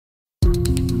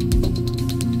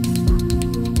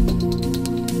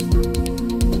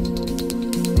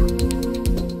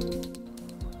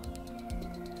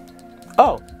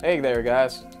Oh, hey there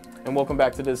guys, and welcome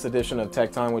back to this edition of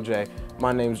Tech Time with Jay.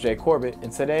 My name is Jay Corbett,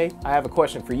 and today I have a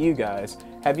question for you guys.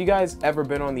 Have you guys ever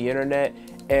been on the internet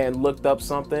and looked up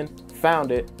something,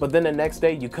 found it, but then the next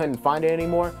day you couldn't find it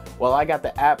anymore? Well, I got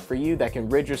the app for you that can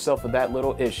rid yourself of that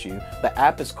little issue. The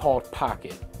app is called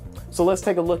Pocket. So let's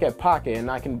take a look at Pocket and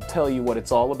I can tell you what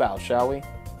it's all about, shall we?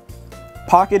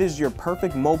 Pocket is your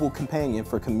perfect mobile companion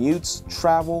for commutes,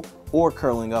 travel, or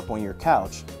curling up on your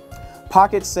couch.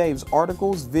 Pocket saves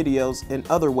articles, videos, and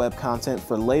other web content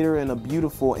for later in a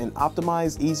beautiful and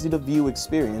optimized, easy-to-view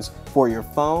experience for your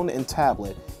phone and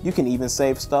tablet. You can even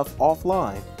save stuff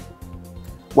offline.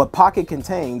 What Pocket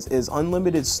contains is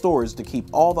unlimited storage to keep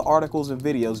all the articles and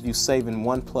videos you save in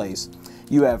one place.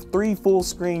 You have 3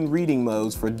 full-screen reading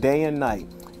modes for day and night.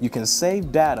 You can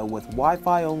save data with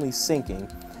Wi-Fi only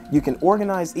syncing. You can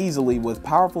organize easily with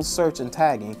powerful search and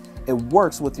tagging. It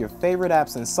works with your favorite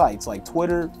apps and sites like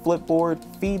Twitter, Flipboard,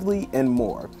 Feedly, and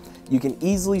more. You can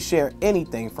easily share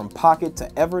anything from Pocket to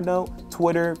Evernote,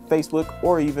 Twitter, Facebook,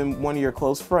 or even one of your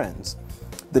close friends.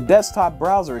 The desktop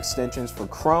browser extensions for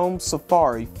Chrome,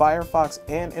 Safari, Firefox,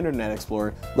 and Internet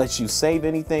Explorer lets you save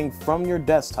anything from your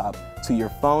desktop to your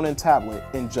phone and tablet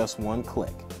in just one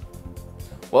click.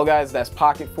 Well guys, that's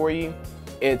Pocket for you.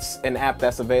 It's an app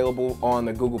that's available on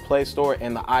the Google Play Store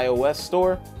and the iOS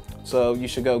Store. So you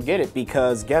should go get it,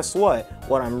 because guess what?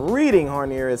 What I'm reading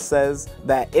on here, it says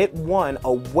that it won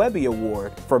a Webby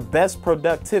Award for Best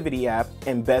Productivity App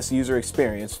and Best User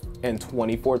Experience in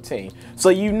 2014. So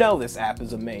you know this app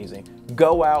is amazing.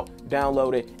 Go out,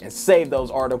 download it, and save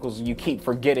those articles you keep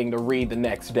forgetting to read the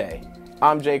next day.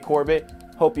 I'm Jay Corbett.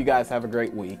 Hope you guys have a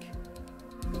great week.